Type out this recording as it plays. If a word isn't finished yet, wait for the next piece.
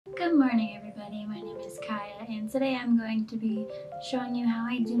Good morning everybody, my name is Caya and today I'm going to be showing you how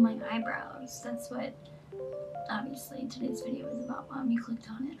I do my eyebrows. That's what obviously today's video is about. You clicked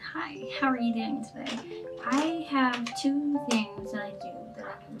on it. Hi, how are you doing today? I have two things that I do that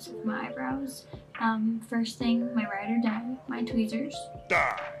I use with my eyebrows. First thing, my ride or die, my tweezers.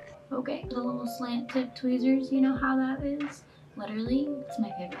 Okay, the little slant tip tweezers, you know how that is? Literally, it's my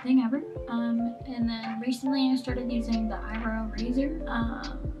favorite thing ever. And then recently I started using the eyebrow razor.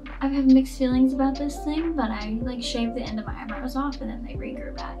 I have mixed feelings about this thing, but I like shave the end of my eyebrows off and then they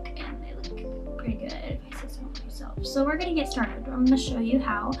regrow back and they look pretty good if I say so myself. So we're gonna get started. I'm gonna show you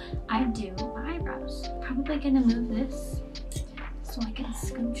how I do my eyebrows. Probably gonna move this so I can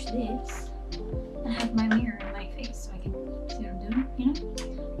scooch this and have my mirror in my face so I can see what I'm doing, you know?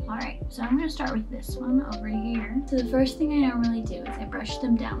 Alright, so I'm going to start with this one over here. So the first thing I normally do is I brush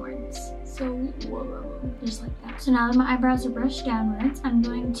them downwards. So, whoa, just like that. So now that my eyebrows are brushed downwards, I'm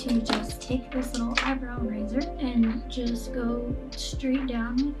going to just take this little eyebrow razor and just go straight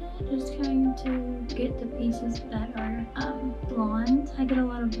down with it. Just trying to get the pieces that are blonde. I get a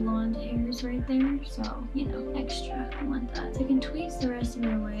lot of blonde hairs right there, so, you know, extra. I want that. So I can tweeze the rest of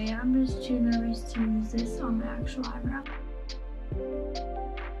it away. I'm just too nervous to use this on my actual eyebrow.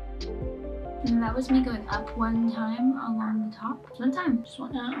 And that was me going up one time along the top. One time, just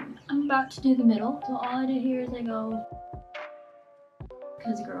one. I'm about to do the middle. So all I do here is I go,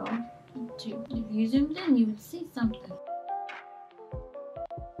 because girl, if you zoomed in, you would see something.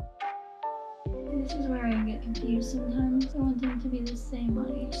 This is where I get confused sometimes. I want them to be the same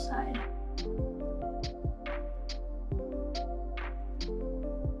on each side.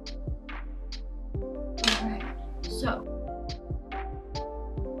 Alright, so.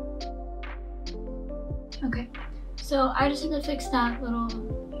 Okay, so I just had to fix that little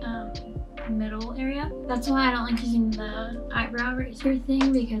middle area. That's why I don't like using the eyebrow razor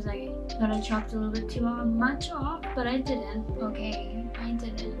thing, because I thought I chopped a little bit too much off, but I didn't. Okay, I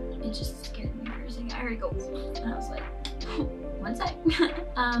didn't. It just scared me for a second. I heard it go, and I was like, one sec.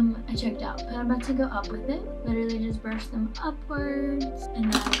 I checked out, but I'm about to go up with it. Literally just brush them upwards,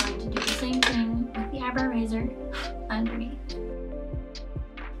 and then I'm going to do the same thing with the eyebrow razor underneath.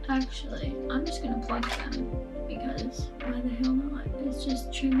 Actually, I'm just gonna pluck them because why the hell not? It's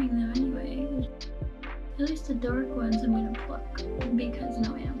just trimming them anyway. At least the dark ones I'm gonna pluck because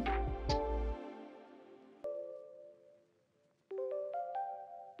no ma'am.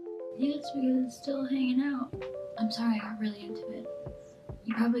 Yeah, it's because it's still hanging out. I'm sorry, I got really into it.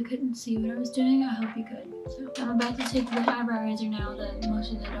 You probably couldn't see what I was doing. I hope you could. So I'm about to take the eyebrow razor now that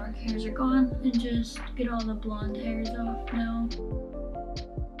most of the dark hairs are gone and just get all the blonde hairs off now.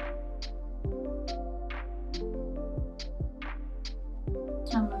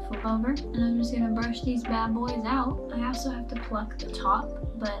 So I'm gonna flip over and I'm just gonna brush these bad boys out. I also have to pluck the top,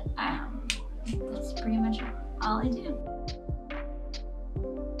 but that's pretty much all I do.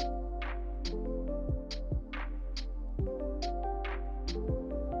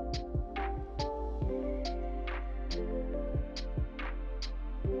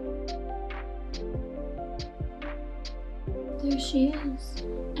 There she is,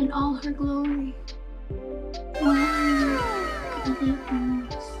 in all her glory. Wow. The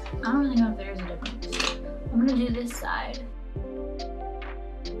difference. I don't really know if there's a difference. I'm gonna do this side.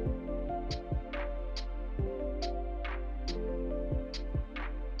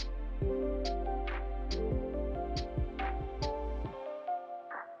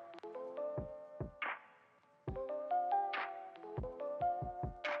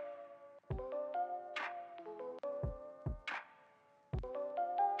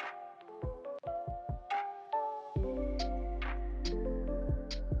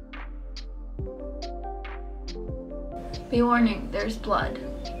 Be warning, there's blood.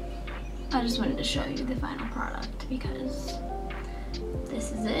 I just wanted to show you the final product because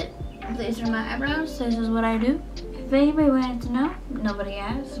this is it. These are my eyebrows. This is what I do. If anybody wanted to know, nobody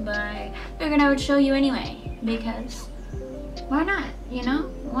asked, but I figured I would show you anyway because why not, you know?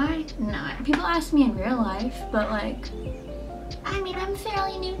 Why not? People ask me in real life, but like, I mean, I'm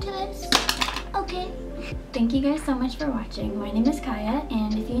fairly new to this. Okay. Thank you guys so much for watching. My name is Caya,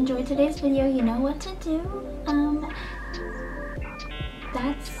 and if you enjoyed today's video, you know what to do.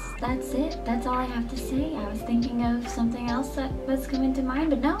 That's it. That's all I have to say. I was thinking of something else that was coming to mind,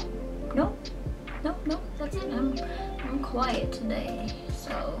 but nope, that's it. I'm quiet today,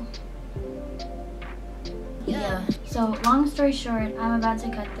 so yeah. So long story short, I'm about to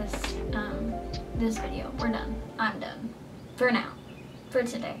cut this video. We're done. I'm done. For now. For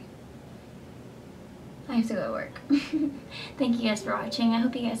today. I have to go to work. Thank you guys for watching. I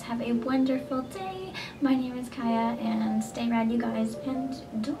hope you guys have a wonderful day. My name is Caya, and stay rad, you guys, and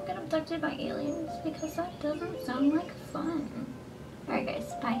don't get abducted by aliens because that doesn't sound like fun. Alright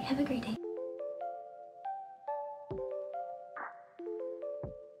guys, bye. Have a great day.